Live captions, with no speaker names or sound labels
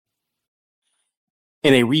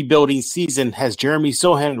In a rebuilding season, has Jeremy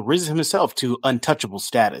Sochan risen himself to untouchable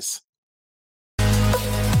status?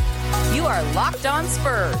 You are Locked On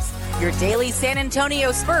Spurs, your daily San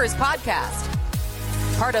Antonio Spurs podcast.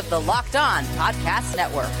 Part of the Locked On Podcast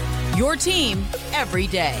Network, your team every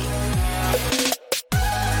day.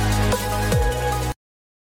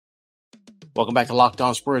 Welcome back to Locked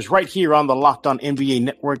On Spurs, right here on the Locked On NBA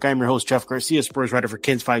Network. I'm your host, Jeff Garcia, Spurs writer for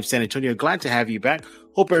Kens 5 San Antonio. Glad to have you back.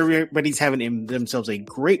 Hope everybody's having themselves a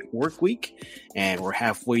great work week, and we're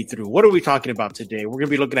halfway through. What are we talking about today? We're going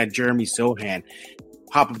to be looking at Jeremy Sochan.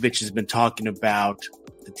 Popovich has been talking about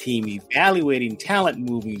the team evaluating talent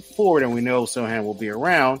moving forward, and we know Sochan will be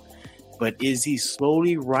around. But is he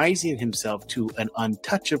slowly rising himself to an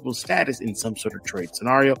untouchable status in some sort of trade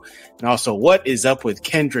scenario? And also, what is up with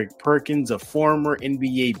Kendrick Perkins, a former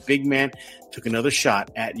NBA big man, took another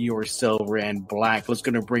shot at your silver and black? Let's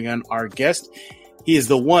going to bring on our guest. He is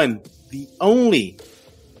the one, the only,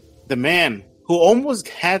 the man who almost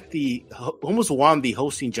won the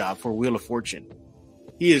hosting job for Wheel of Fortune.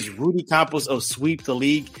 He is Rudy Campos of Sweep the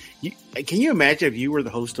League. Can you imagine if you were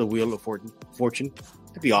the host of Wheel of Fortune?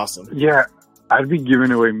 That'd be awesome. Yeah, I'd be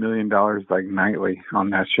giving away $1 million like nightly on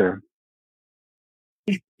that show.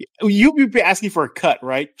 You'd be asking for a cut,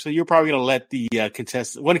 right? So you're probably going to let the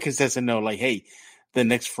contestant know, like, hey, the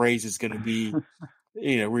next phrase is going to be,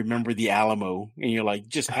 remember the Alamo. And you're like,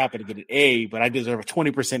 just happen to get an A, but I deserve a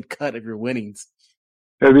 20% cut of your winnings.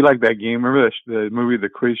 It'd be like that game. Remember the movie, The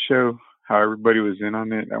Quiz Show? How everybody was in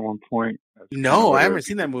on it at one point? No, I haven't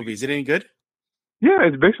seen that movie. Is it any good? Yeah,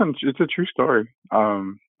 it's a true story.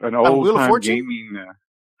 An old time gaming.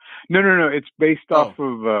 No. It's based off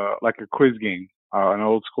of like a quiz game, an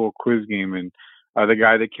old school quiz game, and the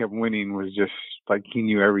guy that kept winning was just like he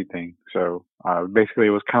knew everything. So basically,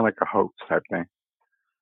 it was kind of like a hoax type thing.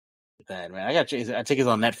 That man, I think it's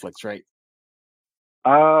on Netflix, right?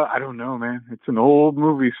 I don't know, man. It's an old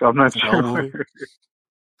movie, so I'm not sure.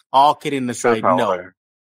 All kidding aside, no.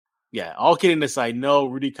 Yeah, all kidding aside, no,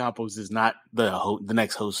 Rudy Campos is not the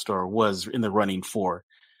next host or was in the running for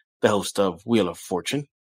the host of Wheel of Fortune.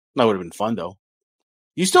 That would have been fun, though.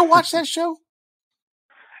 You still watch that show?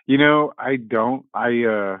 I don't.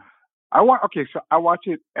 I watch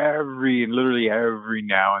it literally every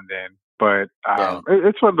now and then, but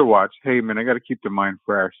it's fun to watch. Hey, man, I got to keep the mind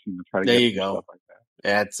fresh and try to there get you go. Stuff like that.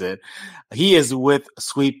 That's it. He is with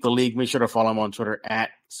Sweep the League. Make sure to follow him on Twitter at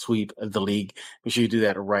Sweep the League. Make sure you do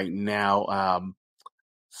that right now.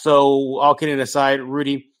 So all kidding aside,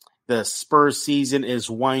 Rudy, the Spurs season is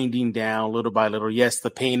winding down little by little. Yes, the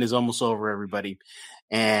pain is almost over, everybody.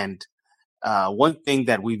 And one thing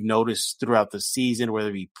that we've noticed throughout the season, whether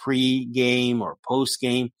it be pre-game or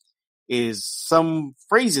post-game, is some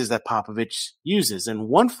phrases that Popovich uses. And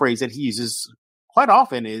one phrase that he uses quite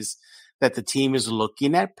often is that the team is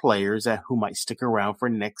looking at players who might stick around for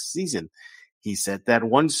next season. He said that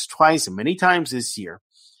once, twice, many times this year.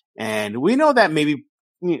 And we know that maybe,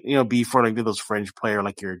 be for like those fringe player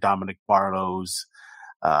like your Dominic Barlows,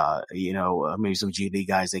 maybe some G League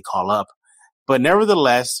guys they call up. But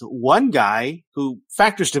nevertheless, one guy who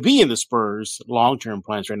factors to be in the Spurs' long-term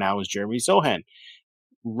plans right now is Jeremy Sochan.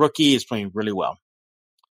 Rookie is playing really well.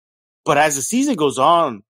 But as the season goes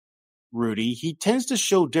on, Rudy, he tends to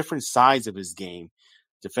show different sides of his game,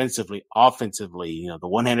 defensively, offensively, the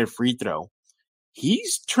one-handed free throw.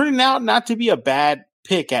 He's turning out not to be a bad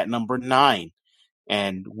pick at number 9,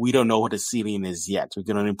 and we don't know what his ceiling is yet. We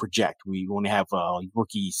can only project. We only have a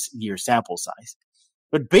rookie year sample size.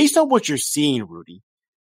 But based on what you're seeing, Rudy,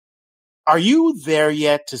 are you there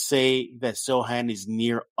yet to say that Sochan is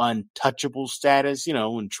near untouchable status,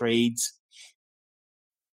 in trades?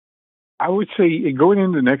 I would say going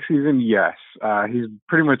into next season, yes. He's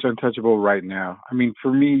pretty much untouchable right now. I mean,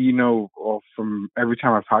 for me, from every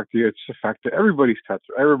time I've talked to you, it's the fact that everybody's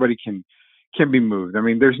touchable. Everybody can be moved. I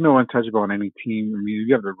mean, there's no untouchable on any team. I mean,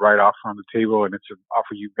 you have the right offer on the table, and it's an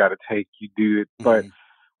offer you've got to take. You do it. But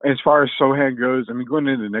as far as Sochan goes, I mean, going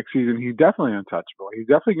into the next season, he's definitely untouchable. He's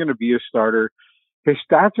definitely going to be a starter. His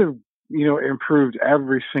stats have improved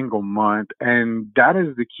every single month. And that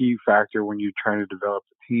is the key factor when you're trying to develop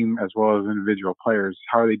the team as well as individual players.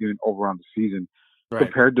 How are they doing over on the season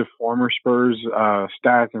compared to former Spurs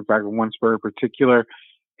stats? In fact, one Spur in particular,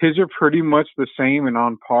 his are pretty much the same and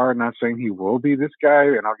on par. Not saying he will be this guy,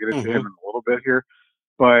 and I'll get into him in a little bit here.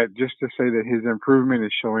 But just to say that his improvement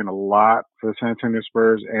is showing a lot for the San Antonio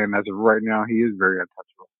Spurs. And as of right now, he is very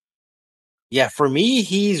untouchable. Yeah, for me,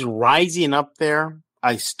 he's rising up there.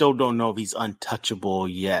 I still don't know if he's untouchable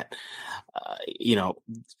yet.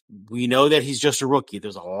 We know that he's just a rookie.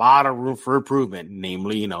 There's a lot of room for improvement,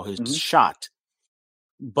 namely, his shot.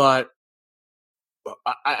 But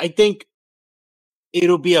I think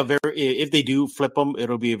it'll be if they do flip him,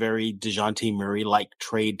 it'll be a very DeJounte Murray-like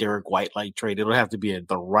trade, Derek White-like trade. It'll have to be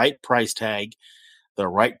the right price tag, the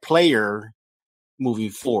right player moving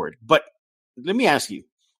forward. But let me ask you,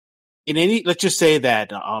 let's just say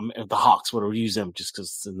that if the Hawks would use them just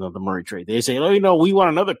because the Murray trade, they say, we want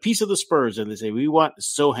another piece of the Spurs, and they say we want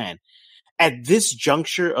Sochan. At this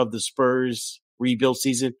juncture of the Spurs rebuild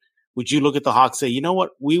season, would you look at the Hawks and say, you know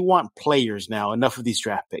what, we want players now, enough of these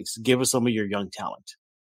draft picks, give us some of your young talent?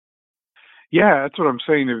 Yeah, that's what I'm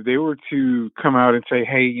saying. If they were to come out and say,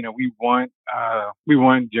 hey, we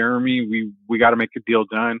want Jeremy, we got to make a deal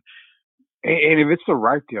done. And if it's the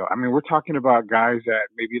right deal, I mean, we're talking about guys that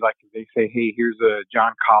maybe like if they say, hey, here's a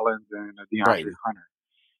John Collins and a DeAndre Hunter.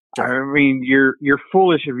 Sure. I mean, you're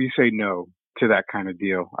foolish if you say no to that kind of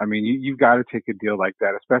deal. I mean, you've got to take a deal like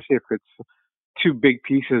that, especially if it's two big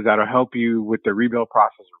pieces that'll help you with the rebuild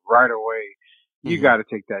process right away. You got to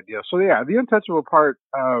take that deal. So yeah, the untouchable part,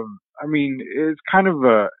 I mean, it's kind of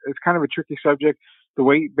a tricky subject. The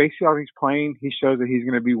way basically how he's playing, he shows that he's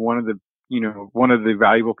going to be one of the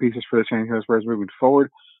valuable pieces for the San Antonio Spurs moving forward.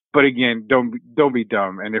 But again, don't be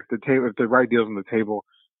dumb. And if the right deal's on the table,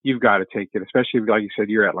 you've got to take it. Especially if, like you said,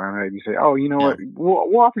 you're Atlanta and you say, oh, you know what,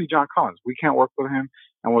 we'll offer you John Collins. We can't work with him,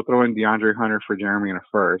 and we'll throw in DeAndre Hunter for Jeremy in a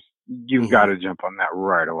first. You've got to jump on that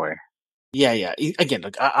right away. Yeah. Again,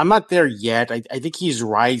 look, I'm not there yet. I think he's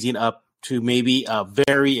rising up to maybe a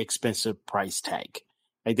very expensive price tag.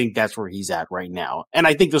 I think that's where he's at right now. And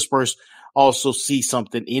I think the Spurs also see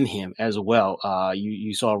something in him as well.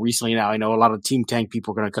 You saw recently now, I know a lot of team tank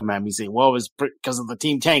people are going to come at me saying, well, it's because of the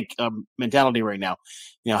team tank mentality right now.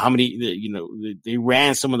 How many, they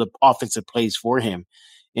ran some of the offensive plays for him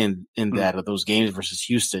in that of those games versus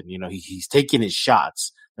Houston. He's taking his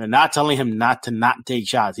shots. They're not telling him not take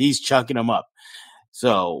shots. He's chucking them up.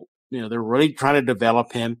 So, they're really trying to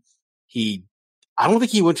develop him. I don't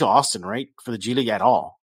think he went to Austin, right, for the G League at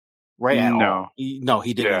all. Right? At all. No,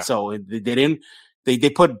 he didn't. Yeah. So they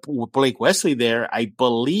put Blake Wesley there. I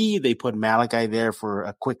believe they put Malachi there for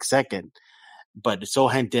a quick second, but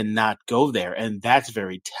Sochan did not go there. And that's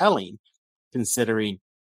very telling considering,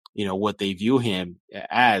 what they view him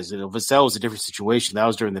as. Vassell was a different situation. That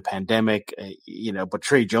was during the pandemic, but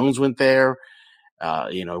Trey Jones went there.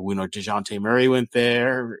 We know DeJounte Murray went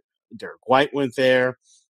there. Derek White went there.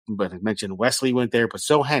 But I mentioned Wesley went there, but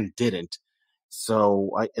Sochan didn't.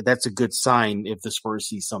 So that's a good sign if the Spurs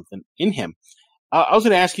see something in him. I was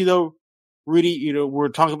going to ask you, though, Rudy, we're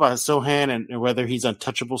talking about Sochan and whether he's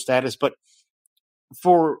untouchable status, but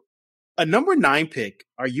for a number 9 pick,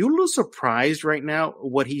 are you a little surprised right now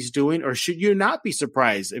what he's doing, or should you not be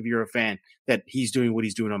surprised if you're a fan that he's doing what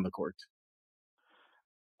he's doing on the court?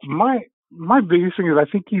 My biggest thing is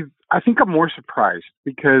I think I'm more surprised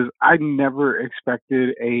because I never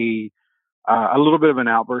expected a little bit of an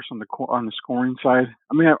outburst on the scoring side.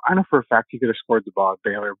 I mean, I know for a fact he could have scored the ball at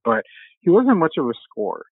Baylor, but he wasn't much of a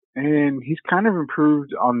scorer, and he's kind of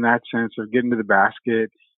improved on that sense of getting to the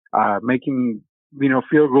basket, making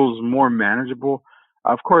field goals more manageable.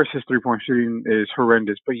 Of course, his 3-point shooting is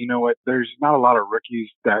horrendous, but you know what? There's not a lot of rookies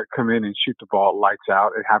that come in and shoot the ball lights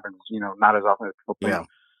out. It happens, not as often as people think.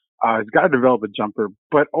 Yeah. He's got to develop a jumper.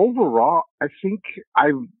 But overall, I think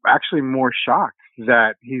I'm actually more shocked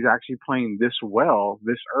that he's actually playing this well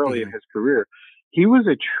this early in his career. He was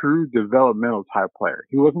a true developmental type player.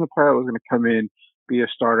 He wasn't a player that was going to come in, be a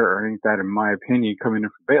starter or anything like that, in my opinion, coming in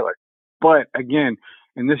for Baylor. But again,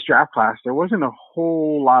 in this draft class, there wasn't a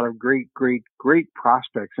whole lot of great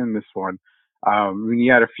prospects in this one.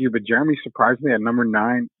 You had a few, but Jeremy surprised me at number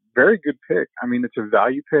 9. Very good pick. I mean, it's a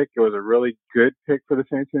value pick. It was a really good pick for the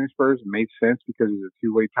San Antonio Spurs. It made sense because he's a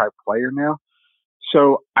two-way type player now.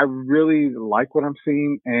 So I really like what I'm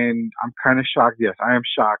seeing, and I'm kind of shocked. Yes, I am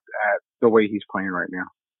shocked at the way he's playing right now.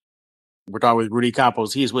 We're talking with Rudy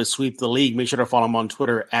Campos. He's with Sweep the League. Make sure to follow him on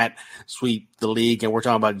Twitter at Sweep the League. And we're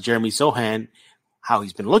talking about Jeremy Sochan, how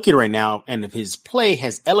he's been looking right now, and if his play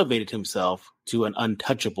has elevated himself to an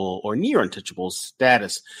untouchable or near untouchable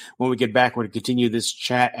status. When we get back, we're going to continue this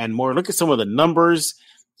chat and more. Look at some of the numbers,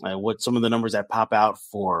 what some of the numbers that pop out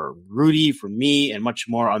for Rudy, for me, and much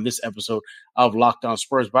more on this episode of Locked On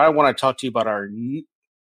Spurs. But I want to talk to you about our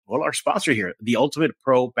sponsor here, the Ultimate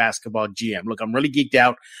Pro Basketball GM. Look, I'm really geeked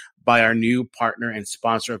out by our new partner and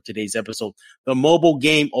sponsor of today's episode, the mobile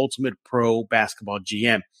game Ultimate Pro Basketball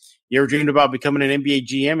GM. You ever dreamed about becoming an NBA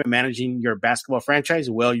GM and managing your basketball franchise?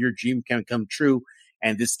 Well, your dream can come true,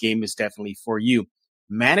 and this game is definitely for you.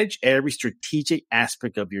 Manage every strategic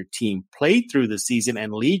aspect of your team, play through the season,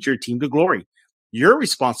 and lead your team to glory. You're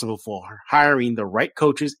responsible for hiring the right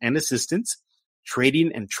coaches and assistants,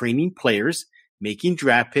 trading and training players, making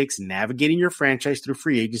draft picks, navigating your franchise through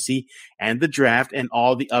free agency and the draft, and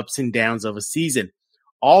all the ups and downs of a season.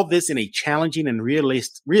 All this in a challenging and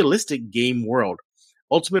realistic game world.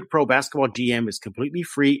 Ultimate Pro Basketball GM is completely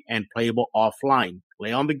free and playable offline.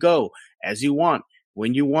 Play on the go as you want,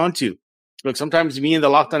 when you want to. Look, sometimes me and the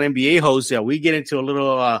Locked On NBA host, we get into a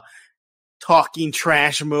little talking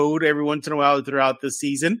trash mode every once in a while throughout the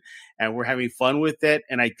season, and we're having fun with it.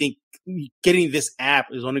 And I think getting this app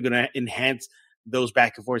is only going to enhance those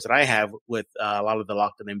back and forths that I have with a lot of the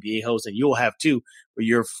Locked On NBA hosts, and you'll have too with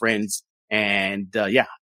your friends. And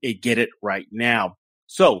get it right now.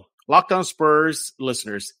 So Locked On Spurs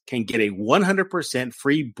listeners can get a 100%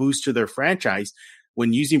 free boost to their franchise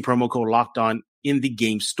when using promo code Locked On in the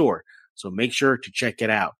game store. So make sure to check it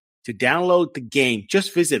out. To download the game,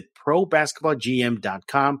 just visit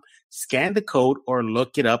probasketballgm.com, scan the code, or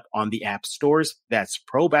look it up on the app stores. That's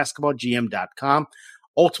probasketballgm.com.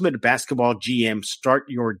 Ultimate Basketball GM. Start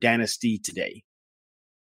your dynasty today.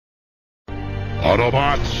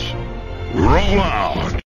 Autobots, roll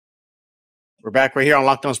out. We're back right here on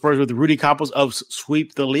Locked On Spurs with Rudy Campos of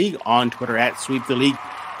Sweep the League on Twitter at Sweep the League.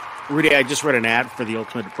 Rudy, I just read an ad for the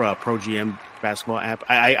Ultimate Pro GM basketball app.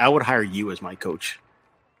 I would hire you as my coach.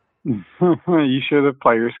 You sure the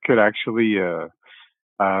players could actually,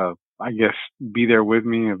 I guess, be there with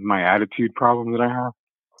me of my attitude problem that I have?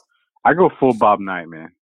 I go full Bob Knight,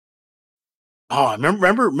 man. Oh, I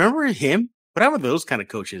remember him? What happened to those kind of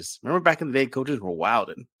coaches? Remember back in the day, coaches were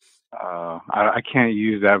wilding. I can't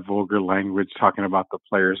use that vulgar language talking about the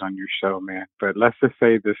players on your show, man. But let's just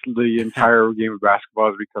say the entire game of basketball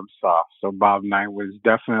has become soft. So Bob Knight was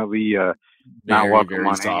definitely not welcome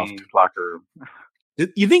on any locker room. Do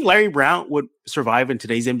you think Larry Brown would survive in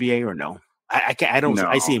today's NBA or no? I don't. No.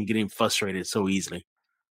 I see him getting frustrated so easily.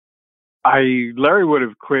 Larry would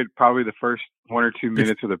have quit probably the first 1 or 2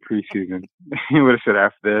 minutes of the preseason. He would have said,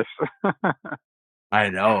 "F this." I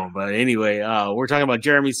know, but anyway, we're talking about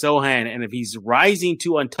Jeremy Sochan and if he's rising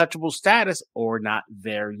to untouchable status or not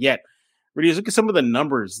there yet. Really, look at some of the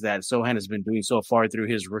numbers that Sochan has been doing so far through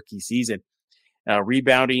his rookie season.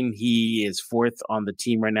 Rebounding, he is fourth on the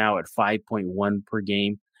team right now at 5.1 per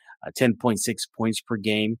game, 10.6 points per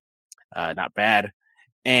game. Not bad.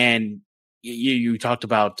 And you talked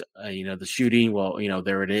about, the shooting. Well,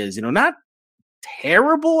 there it is. Not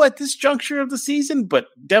terrible at this juncture of the season, but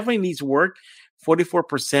definitely needs work.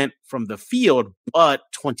 44% from the field, but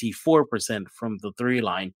 24% from the three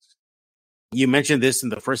line. You mentioned this in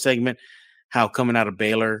the first segment, how coming out of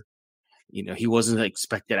Baylor, he wasn't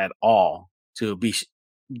expected at all to be,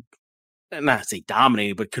 not say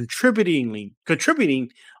dominating, but contributing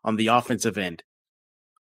on the offensive end.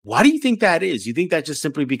 Why do you think that is? You think that's just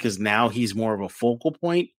simply because now he's more of a focal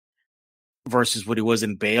point versus what he was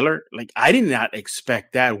in Baylor? Like, I did not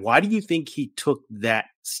expect that. Why do you think he took that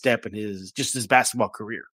step in his basketball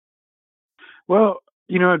career? Well,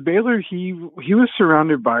 at Baylor, he was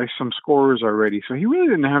surrounded by some scorers already, so he really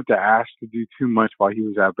didn't have to ask to do too much while he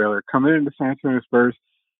was at Baylor. Coming into San Antonio Spurs,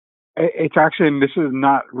 it's actually, and this is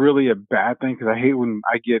not really a bad thing because I hate when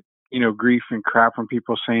I get, grief and crap from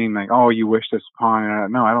people saying like, oh, you wish this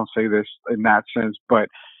upon. No, I don't say this in that sense, but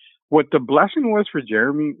what the blessing was for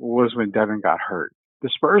Jeremy was when Devin got hurt. The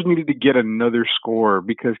Spurs needed to get another scorer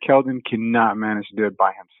because Keldon cannot manage to do it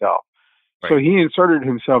by himself. Right. So he inserted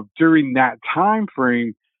himself during that time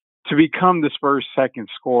frame to become the Spurs' second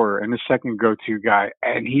scorer and the second go-to guy.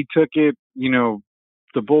 And he took it,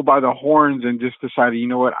 the bull by the horns and just decided, you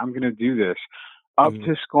know what, I'm going to do this. Up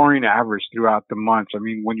to scoring average throughout the months. I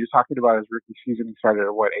mean, when you're talking about his rookie season, he started at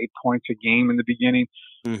 8 points a game in the beginning.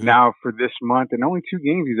 Now for this month, in only 2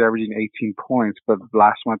 games, he's averaging 18 points, but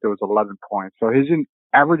last month it was 11 points. So his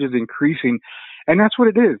average is increasing, and that's what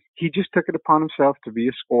it is. He just took it upon himself to be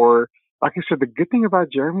a scorer. Like I said, the good thing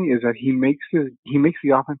about Jeremy is that he makes the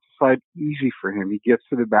offensive side easy for him. He gets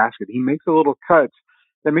to the basket. He makes the little cuts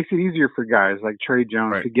that makes it easier for guys like Trey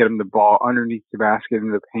Jones to get him the ball underneath the basket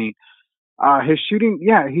in the paint. His shooting,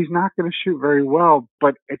 he's not going to shoot very well,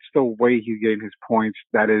 but it's the way he's getting his points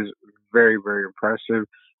that is very, very impressive.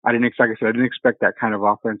 I didn't expect that kind of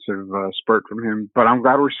offensive spurt from him, but I'm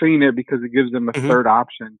glad we're seeing it because it gives them a third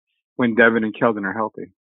option when Devin and Keldon are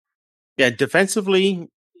healthy. Yeah, defensively,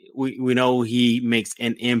 we know he makes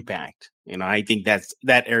an impact. I think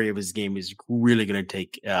that area of his game is really going to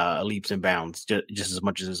take leaps and bounds just as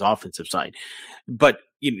much as his offensive side. But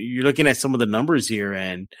you're looking at some of the numbers here,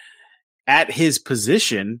 and at his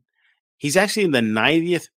position, he's actually in the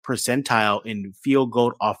 90th percentile in field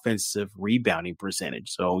goal offensive rebounding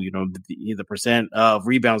percentage. So, the percent of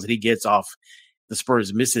rebounds that he gets off the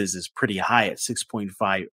Spurs misses is pretty high at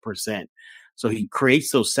 6.5%. So he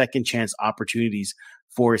creates those second chance opportunities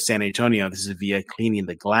for San Antonio. This is via cleaning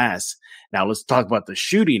the glass. Now let's talk about the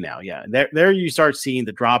shooting now. Yeah, there you start seeing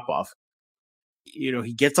the drop off.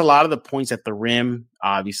 He gets a lot of the points at the rim.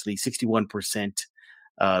 Obviously, 61%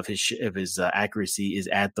 of his accuracy is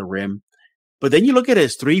at the rim. But then you look at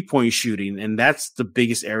his 3-point shooting, and that's the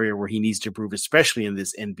biggest area where he needs to improve, especially in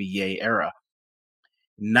this NBA era.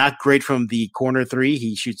 Not great from the corner three.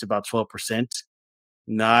 He shoots about 12%.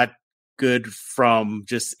 Not good from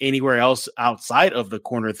just anywhere else outside of the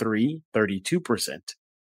corner three, 32%.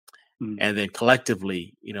 And then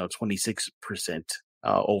collectively, 26%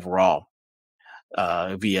 overall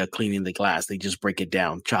via cleaning the glass. They just break it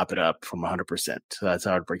down, chop it up from 100%. So that's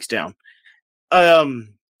how it breaks down.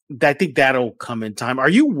 I think that'll come in time. Are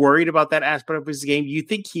you worried about that aspect of his game? Do you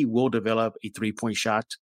think he will develop a 3-point shot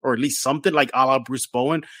or at least something like a la Bruce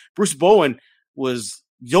Bowen? Bruce Bowen was,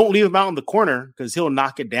 don't leave him out in the corner because he'll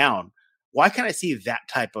knock it down. Why can't I see that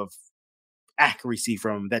type of accuracy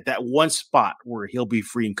from that one spot where he'll be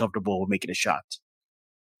free and comfortable with making a shot?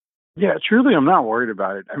 Yeah, truly, I'm not worried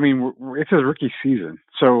about it. I mean, it's his rookie season.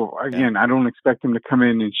 So, again, I don't expect him to come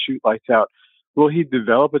in and shoot lights out. Will he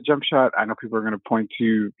develop a jump shot? I know people are going to point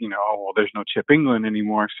to, there's no Chip England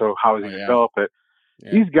anymore, so how is he going to develop it?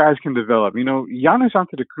 Yeah. These guys can develop. Giannis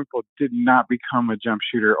Antetokounmpo did not become a jump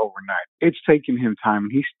shooter overnight. It's taken him time,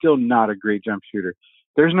 and he's still not a great jump shooter.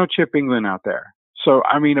 There's no Chip England out there. So,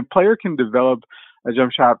 a player can develop a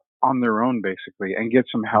jump shot on their own, basically, and get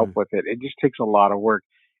some help with it. It just takes a lot of work.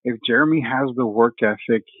 If Jeremy has the work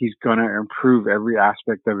ethic, he's going to improve every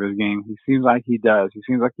aspect of his game. He seems like he does. He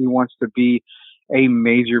seems like he wants to be a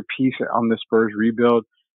major piece on the Spurs rebuild.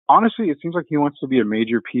 Honestly, it seems like he wants to be a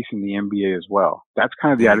major piece in the NBA as well. That's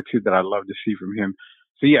kind of the attitude that I love to see from him.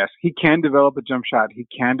 So, yes, he can develop a jump shot. He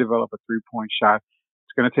can develop a 3-point shot.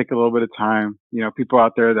 It's going to take a little bit of time. People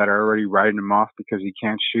out there that are already writing him off because he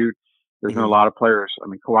can't shoot. There's been a lot of players.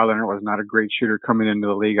 Kawhi Leonard was not a great shooter coming into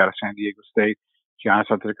the league out of San Diego State. Giannis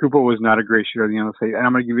Antetokounmpo was not a great shooter at the end of the state. And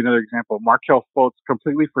I'm going to give you another example. Markelle Fultz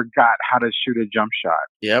completely forgot how to shoot a jump shot.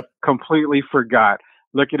 Yep. Completely forgot.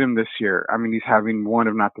 Look at him this year. He's having one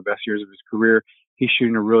of not the best years of his career. He's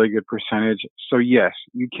shooting a really good percentage. So, yes,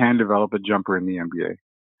 you can develop a jumper in the NBA.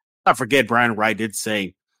 I forget, Brian Wright did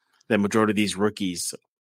say that majority of these rookies,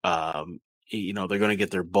 they're going to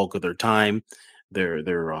get their bulk of their time.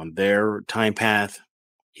 They're on their time path.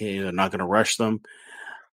 They're not going to rush them.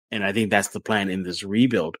 And I think that's the plan in this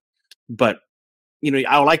rebuild. But,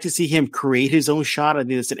 I would like to see him create his own shot. I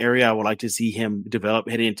think that's an area I would like to see him develop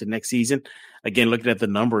heading into next season. Again, looking at the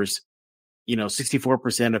numbers,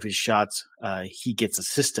 64% of his shots he gets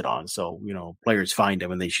assisted on. So, players find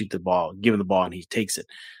him and they shoot the ball, give him the ball, and he takes it.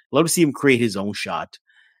 Love to see him create his own shot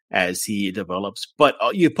as he develops. But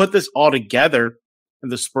you put this all together,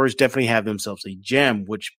 and the Spurs definitely have themselves a gem,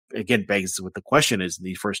 which, again, begs what the question is in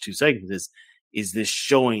these first two segments is this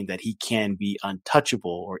showing that he can be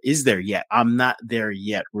untouchable, or is there yet? I'm not there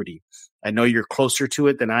yet, Rudy. I know you're closer to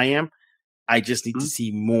it than I am. I just need to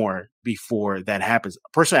see more before that happens.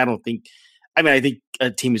 Personally, I think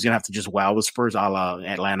a team is going to have to just wow the Spurs, a la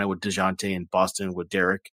Atlanta with DeJounte and Boston with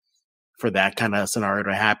Derek, for that kind of scenario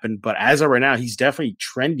to happen. But as of right now, he's definitely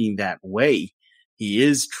trending that way. He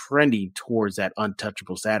is trending towards that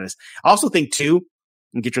untouchable status. I also think, too,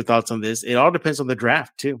 and get your thoughts on this, it all depends on the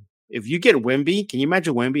draft, too. If you get Wemby, can you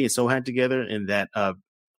imagine Wemby and Sohan together in that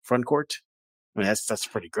front court? That's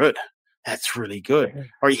pretty good. That's really good.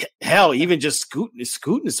 Or hell, even just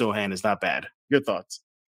scooting Sohan is not bad. Your thoughts?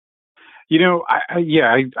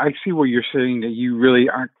 I see what you're saying, that you really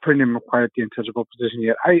aren't putting him quite at the untouchable position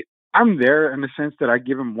yet. I'm there in the sense that I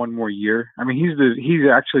give him one more year. He's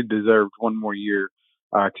actually deserved one more year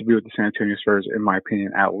to be with the San Antonio Spurs, in my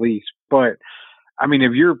opinion, at least. But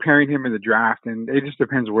if you're pairing him in the draft, and it just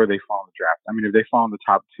depends where they fall in the draft. If they fall in the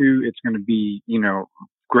top 2, it's going to be,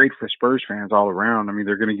 great for Spurs fans all around.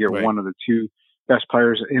 They're going to get one of the 2 best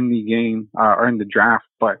players in the game or in the draft,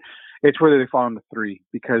 but it's whether they fall in the 3,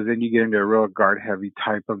 because then you get into a real guard-heavy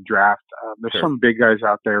type of draft. There's some big guys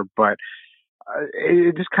out there, but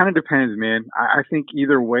it just kind of depends, man. I think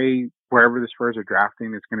either way, wherever the Spurs are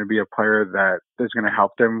drafting, it's going to be a player that is going to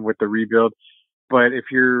help them with the rebuild. But if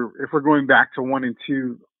we're going back to 1 and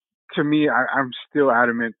 2, to me, I'm still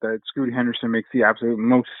adamant that Scoot Henderson makes the absolute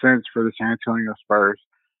most sense for the San Antonio Spurs.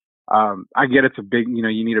 I get it's a big,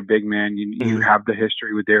 you need a big man. You have the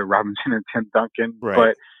history with David Robinson and Tim Duncan,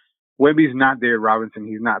 but Wemby's not David Robinson.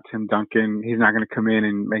 He's not Tim Duncan. He's not going to come in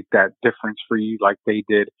and make that difference for you like they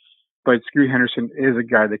did. But Scoot Henderson is a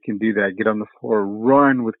guy that can do that. Get on the floor,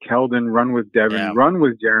 run with Keldon, run with Devin, run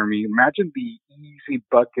with Jeremy. Imagine the easy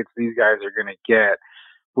buckets these guys are going to get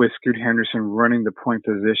with Scoot Henderson running the point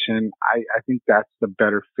position, I think that's the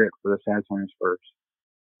better fit for the San Antonio Spurs.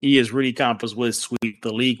 He is Rudy Campos with Sweep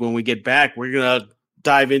the League. When we get back, we're going to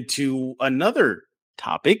dive into another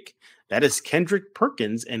topic. That is Kendrick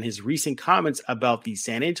Perkins and his recent comments about the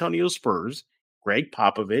San Antonio Spurs, Greg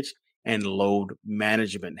Popovich, and load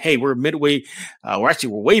management. Hey, we're midway. We're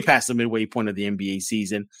way past the midway point of the NBA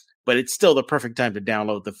season, but it's still the perfect time to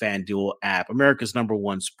download the FanDuel app, America's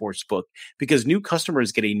 #1 sports book, because new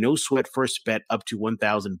customers get a no-sweat first bet up to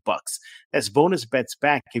 $1,000. That's bonus bets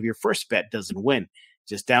back if your first bet doesn't win.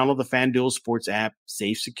 Just download the FanDuel Sports app,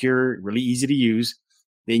 safe, secure, really easy to use.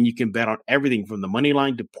 Then you can bet on everything from the money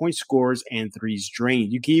line to point scores and threes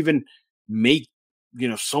drained. You can even make,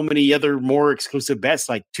 so many other more exclusive bets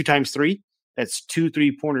like 2 times 3. That's 2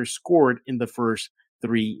 3-pointers scored in the first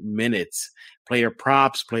 3 minutes. Player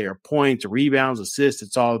props, player points, rebounds, assists.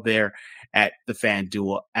 It's all there at the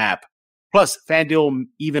FanDuel app. Plus, FanDuel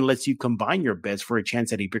even lets you combine your bets for a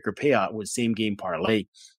chance at a bigger payout with same game parlay.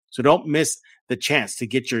 So don't miss the chance to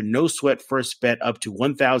get your no sweat first bet up to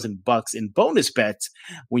 $1,000 in bonus bets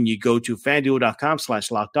when you go to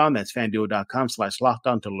FanDuel.com/lockedon. That's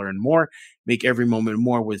FanDuel.com/lockedon to learn more. Make every moment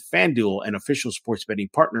more with FanDuel, an official sports betting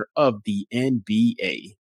partner of the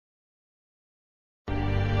NBA.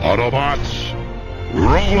 Autobots,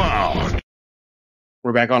 roll out.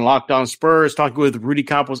 We're back on Locked On Spurs, talking with Rudy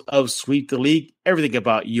Campos of Sweep the League. Everything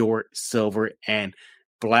about your silver and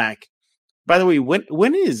black. By the way,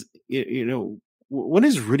 when is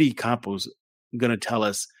Rudy Campos going to tell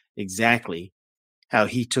us exactly how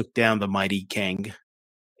he took down the mighty Kang?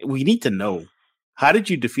 We need to know. How did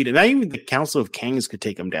you defeat it? Not even the Council of Kangs could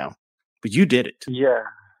take him down, but you did it. Yeah.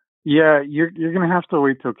 You're going to have to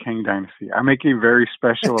wait till Kang Dynasty. I make a very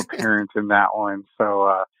special appearance in that one,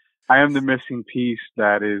 so I am the missing piece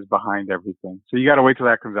that is behind everything. So you got to wait till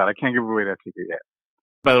that comes out. I can't give away that secret yet.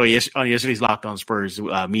 By the way, on yesterday's Locked On Spurs,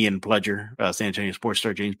 me and Pledger, San Antonio sports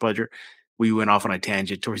star James Pledger, we went off on a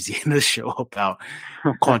tangent towards the end of the show about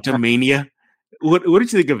Quantum Mania. What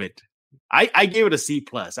did you think of it? I gave it a C+.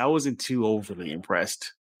 I wasn't too overly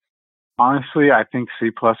impressed. Honestly, I think C+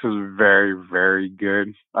 is very, very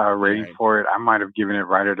good rating for it. I might have given it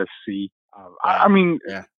right at a C. I mean,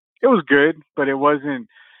 it was good, but it wasn't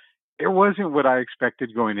what I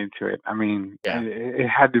expected going into it. I mean, it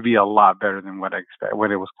had to be a lot better than what it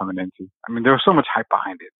was coming into. I mean, there was so much hype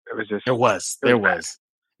behind it. It was just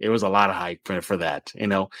It was a lot of hype for that,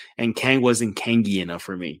 And Kang wasn't Kangy enough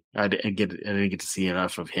for me. I didn't get to see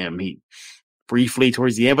enough of him. He briefly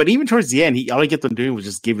towards the end, but even towards the end, all I get them doing was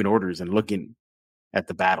just giving orders and looking at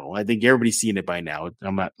the battle. I think everybody's seen it by now.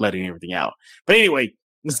 I'm not letting everything out, but anyway.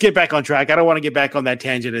 Let's get back on track. I don't want to get back on that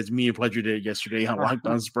tangent as me and Pledger did yesterday on Locked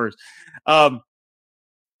On Spurs.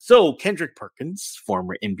 So Kendrick Perkins,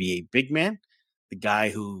 former NBA big man, the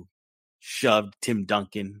guy who shoved Tim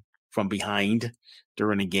Duncan from behind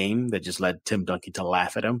during a game that just led Tim Duncan to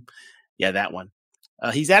laugh at him. Yeah, that one.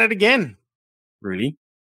 He's at it again, Rudy.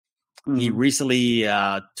 Mm-hmm. He recently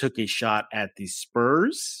took a shot at the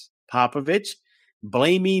Spurs, Popovich,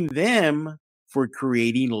 blaming them for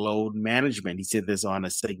creating load management. He said this on a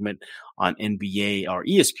segment on NBA or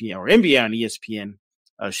ESPN or NBA on ESPN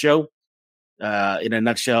show. In a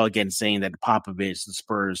nutshell, again, saying that Popovich, the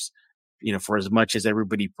Spurs, for as much as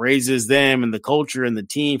everybody praises them and the culture and the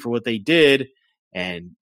team for what they did,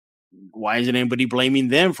 and why isn't anybody blaming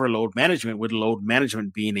them for load management, with load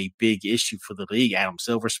management being a big issue for the league? Adam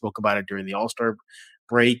Silver spoke about it during the All-Star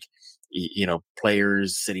break.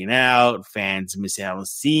 Players sitting out, fans missing out on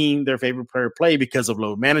seeing their favorite player play because of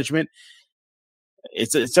load management.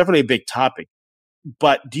 It's definitely a big topic.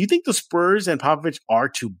 But do you think the Spurs and Popovich are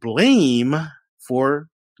to blame for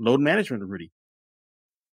load management, Rudy?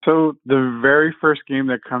 So the very first game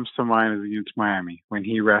that comes to mind is against Miami when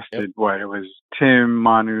he rested, it was Tim,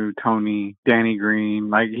 Manu, Tony, Danny Green.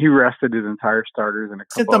 Like, he rested his entire starters and a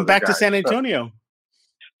couple sent them back guys. To San Antonio.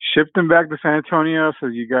 Shipped them back to San Antonio, so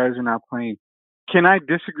you guys are not playing. Can I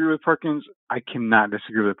disagree with Perkins? I cannot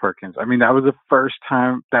disagree with Perkins. I mean, that was the first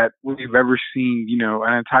time that we've ever seen,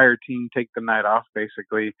 an entire team take the night off,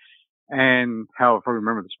 basically. And hell, if I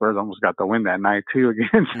remember, the Spurs almost got the win that night, too,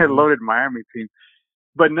 against a loaded Miami team.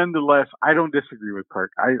 But nonetheless, I don't disagree with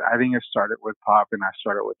Perk. I think it started with Pop, and I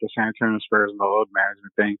started with the San Antonio Spurs and the load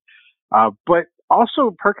management thing. But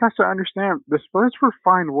also, Perk has to understand, the Spurs were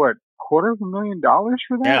fined, what, $250,000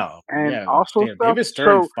 for that? Yeah. And also stuff. David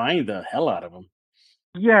Stern fined the hell out of him.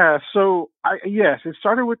 Yeah, so yes, it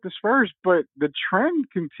started with the Spurs, but the trend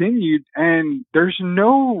continued, and there's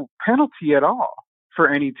no penalty at all for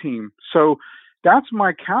any team. So that's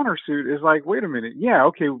my countersuit, is like, wait a minute. Yeah,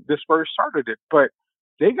 okay, the Spurs started it, but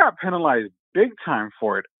they got penalized big time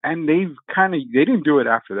for it. And they didn't do it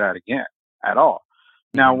after that again at all.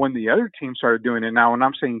 Now, when the other team started doing it, now when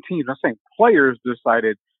I'm saying teams, I'm saying players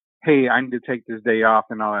decided, hey, I need to take this day off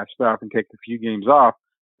and all that stuff and take a few games off.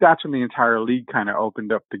 That's when the entire league kind of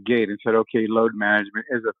opened up the gate and said, okay, load management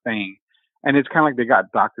is a thing. And it's kind of like they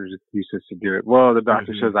got doctors' excuses to do it. Well, the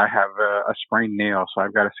doctor says I have a sprained nail, so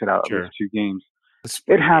I've got to sit out at least 2 games.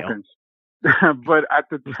 It happens. But at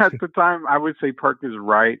the time, I would say Perk is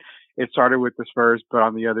right. It started with the Spurs, but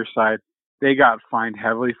on the other side, they got fined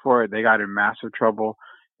heavily for it. They got in massive trouble.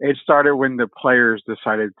 It started when the players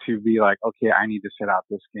decided to be like, okay, I need to sit out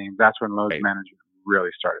this game. That's when load management really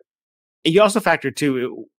started. You also factor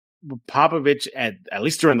too, Popovich at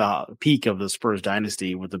least during the peak of the Spurs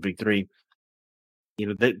dynasty with the Big Three.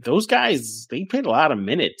 Those guys, they played a lot of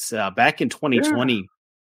minutes back in 2020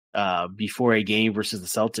 before a game versus the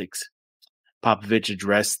Celtics. Popovich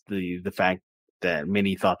addressed the fact that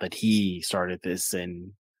many thought that he started this,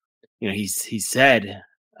 and he said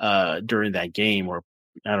during that game, or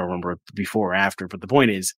I don't remember before or after, but the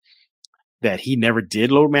point is that he never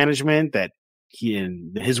did load management. That he,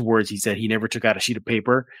 in his words, he said he never took out a sheet of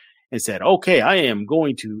paper and said, "Okay, I am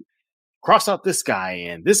going to cross out this guy,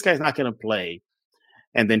 and this guy's not going to play."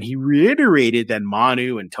 And then he reiterated that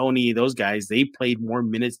Manu and Tony, those guys, they played more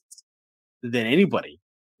minutes than anybody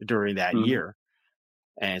during that year.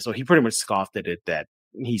 And so he pretty much scoffed at it that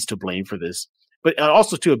he's to blame for this. But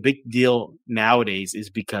also, too, a big deal nowadays is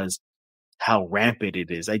because how rampant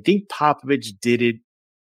it is. I think Popovich did it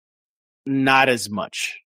not as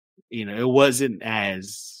much. It wasn't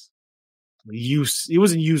as used. It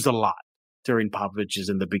wasn't used a lot during Popovich's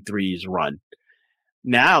and the Big Three's run.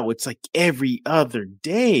 Now it's like every other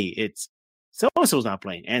day. It's so-and-so's not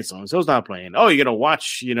playing and so-and-so's not playing. Oh, you're going to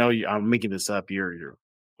watch, I'm making this up, your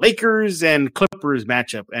Lakers and Clippers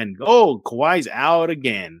matchup, and Kawhi's out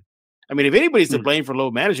again. I mean, if anybody's to blame for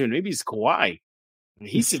load management, maybe it's Kawhi.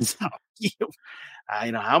 He sits out.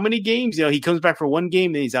 How many games? He comes back for 1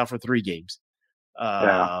 game, then he's out for 3 games.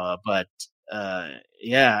 But and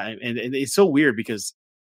it's so weird because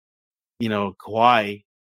Kawhi,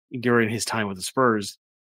 during his time with the Spurs,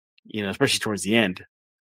 especially towards the end,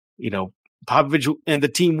 Popovich and the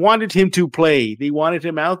team wanted him to play. They wanted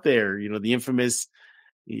him out there. The infamous,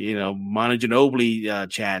 Manu Ginobili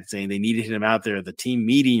chat saying they needed him out there. The team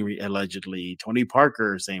meeting allegedly. Tony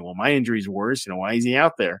Parker saying, "Well, my injury's worse. Why is he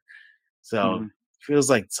out there?" So it feels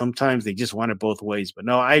like sometimes they just want it both ways. But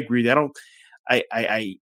no, I agree.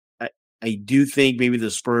 I do think maybe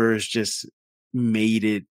the Spurs just made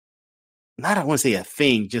it. Not, I want to say a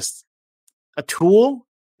thing, just a tool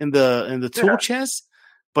in the tool chest.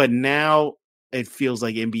 But now it feels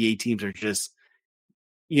like NBA teams are just,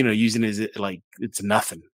 using it like it's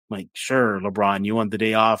nothing. Like, sure, LeBron, you want the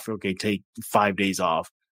day off? Okay, take 5 days off.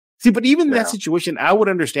 See, but even in that situation, I would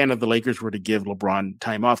understand if the Lakers were to give LeBron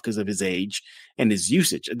time off because of his age and his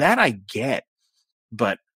usage. That I get.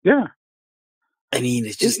 But I mean,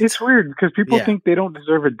 it's weird because people think they don't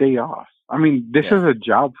deserve a day off. I mean, this is a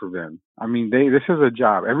job for them. I mean, this is a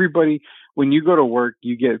job. Everybody, when you go to work,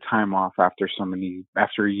 you get time off after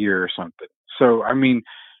a year or something. So, I mean,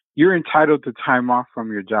 you're entitled to time off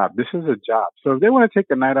from your job. This is a job. So if they want to take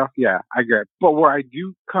a night off, I get it. But where I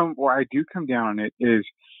do come down on it is,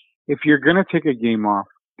 if you're going to take a game off,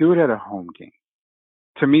 do it at a home game.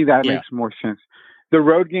 To me, that makes more sense. The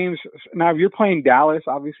road games, now if you're playing Dallas,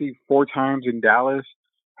 obviously 4 times in Dallas,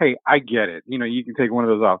 hey, I get it. You can take one of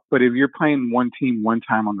those off. But if you're playing one team one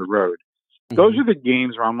time on the road, those are the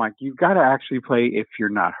games where I'm like, you've got to actually play if you're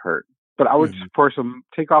not hurt. But I would force them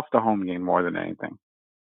take off the home game more than anything.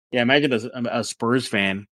 Yeah, imagine a Spurs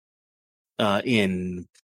fan in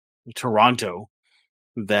Toronto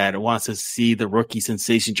that wants to see the rookie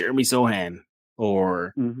sensation Jeremy Sohan,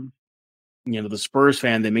 or the Spurs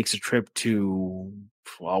fan that makes a trip to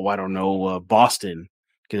Boston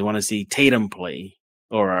because they want to see Tatum play.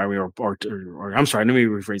 Or I'm sorry, let me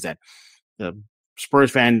rephrase that. The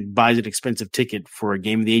Spurs fan buys an expensive ticket for a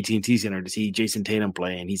game in the AT&T Center to see Jason Tatum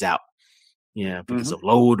play, and he's out. Because of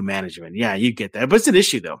load management. Yeah, you get that. But it's an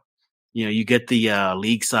issue, though. You get the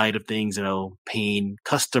league side of things, paying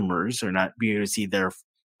customers or not being able to see their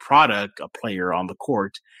product, a player on the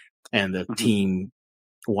court, and the team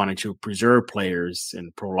wanting to preserve players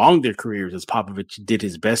and prolong their careers, as Popovich did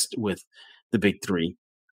his best with the Big Three.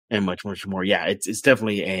 And much, much more. Yeah, it's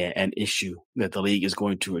definitely an issue that the league is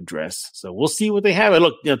going to address. So we'll see what they have. And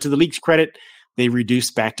look, to the league's credit, they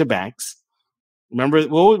reduced back-to-backs. Remember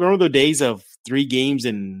the days of 3 games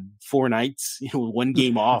and 4 nights, 1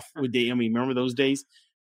 game off? Remember those days?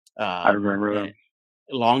 I remember them.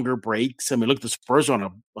 Longer breaks. I mean, look, the Spurs are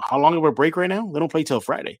on how long of a break right now? They don't play till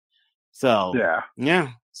Friday. So, yeah.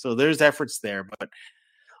 So there's efforts there. But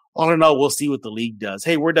all in all, we'll see what the league does.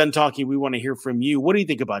 Hey, we're done talking. We want to hear from you. What do you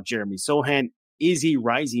think about Jeremy Sochan? Is he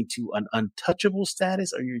rising to an untouchable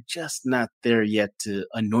status, or you're just not there yet to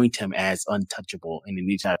anoint him as untouchable in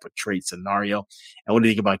any type of trade scenario? And what do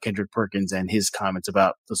you think about Kendrick Perkins and his comments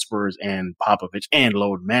about the Spurs and Popovich and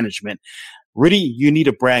load management? Rudy, you need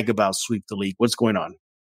to brag about Sweep the League. What's going on?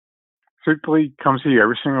 Sweep the League comes to you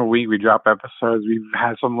every single week. We drop episodes. We've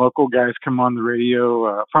had some local guys come on the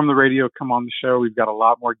radio, come on the show. We've got a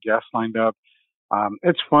lot more guests lined up.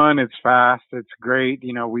 It's fun. It's fast. It's great.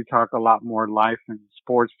 You know, we talk a lot more life and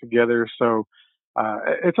sports together. So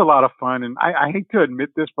it's a lot of fun. And I hate to admit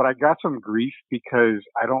this, but I got some grief because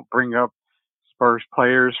I don't bring up Spurs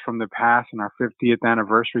players from the past in our 50th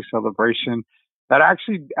anniversary celebration that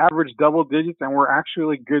actually averaged double digits and were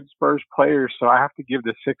actually good Spurs players. So I have to give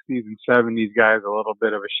the 60s and 70s guys a little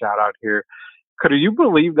bit of a shout out here. Could you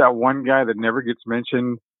believe that one guy that never gets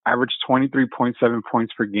mentioned averaged 23.7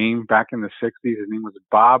 points per game back in the 60s? His name was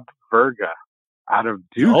Bob Verga out of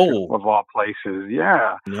Duke, of all places.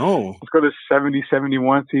 Yeah. No. Let's go to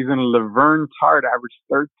 70-71 season. Laverne Tart averaged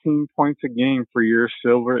 13 points a game for your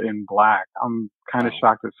silver and black. I'm kind of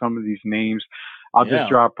shocked at some of these names. I'll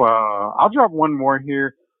drop one more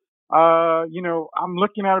here. You know, I'm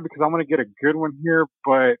looking at it because I want to get a good one here,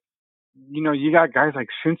 but you know, you got guys like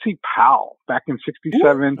Cincy Powell back in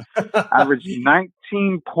 67, averaged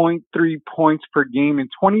 19.3 points per game in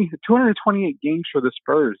 228 games for the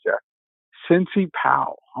Spurs. Yeah. Cincy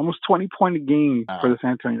Powell, almost 20 point a game for the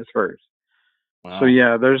San Antonio Spurs. Wow. So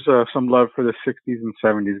yeah, there's some love for the 60s and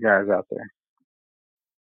 70s guys out there.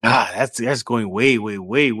 That's going way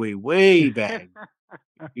back.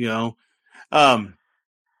 You know,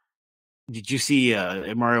 did you see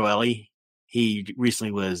Mario Elie? He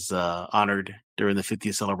recently was honored during the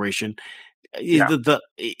 50th celebration. Yeah.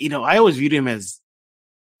 You know, I always viewed him as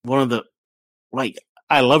one of the, like,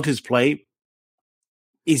 I loved his play.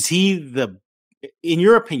 Is he in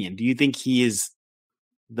your opinion, do you think he is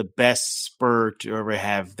the best Spur to ever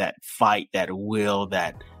have that fight, that will,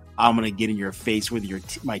 that I'm going to get in your face whether you're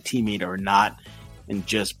my teammate or not, and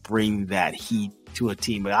just bring that heat to a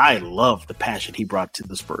team? But I love the passion he brought to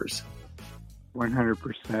the Spurs.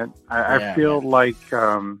 100%. I feel like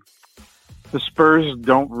the Spurs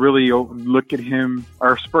don't really look at him,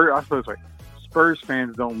 or Spurs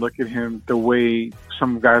fans don't look at him the way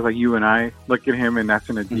some guys like you and I look at him, and that's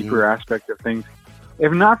in a deeper aspect of things.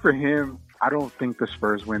 If not for him, I don't think the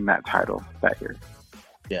Spurs win that title that year.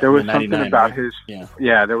 Yeah, there was something about his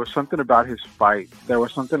there was something about his fight. There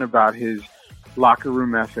was something about his locker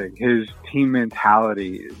room ethic, his team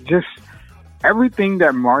mentality. Just everything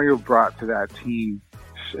that Mario brought to that team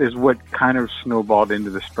is what kind of snowballed into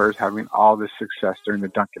the Spurs having all this success during the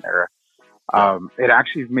Duncan era. It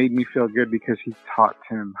actually made me feel good because he taught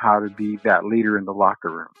him how to be that leader in the locker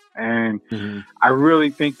room. And I really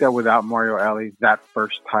think that without Mario Elie, that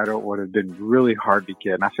first title would have been really hard to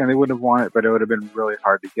get. Not saying they wouldn't have won it, but it would have been really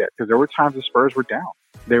hard to get because there were times the Spurs were down.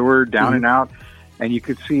 They were down and out, and you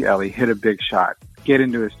could see Elie hit a big shot, get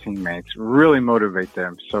into his teammates, really motivate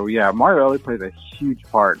them. So, yeah, Mario Elie plays a huge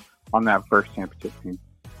part on that first championship team.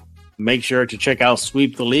 Make sure to check out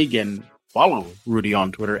Sweep the League and follow Rudy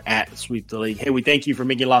on Twitter at Sweep the League. Hey, we thank you for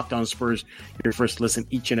making Locked On Spurs your first listen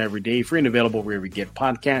each and every day. Free and available wherever you get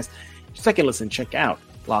podcasts. Second listen, check out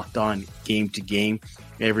Locked On Game to Game.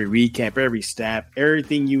 Every recap, every stat,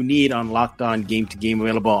 everything you need on Locked On Game to Game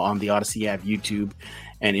available on the Odyssey app, YouTube,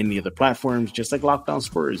 and any other platforms, just like Locked On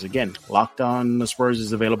Spurs. Again, Locked On Spurs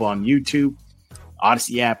is available on YouTube,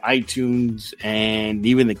 Odyssey app, iTunes, and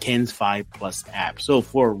even the Ken's 5+ app. So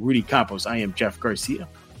for Rudy Campos, I am Jeff Garcia.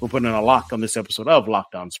 We're putting a lock on this episode of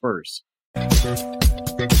Locked On Spurs.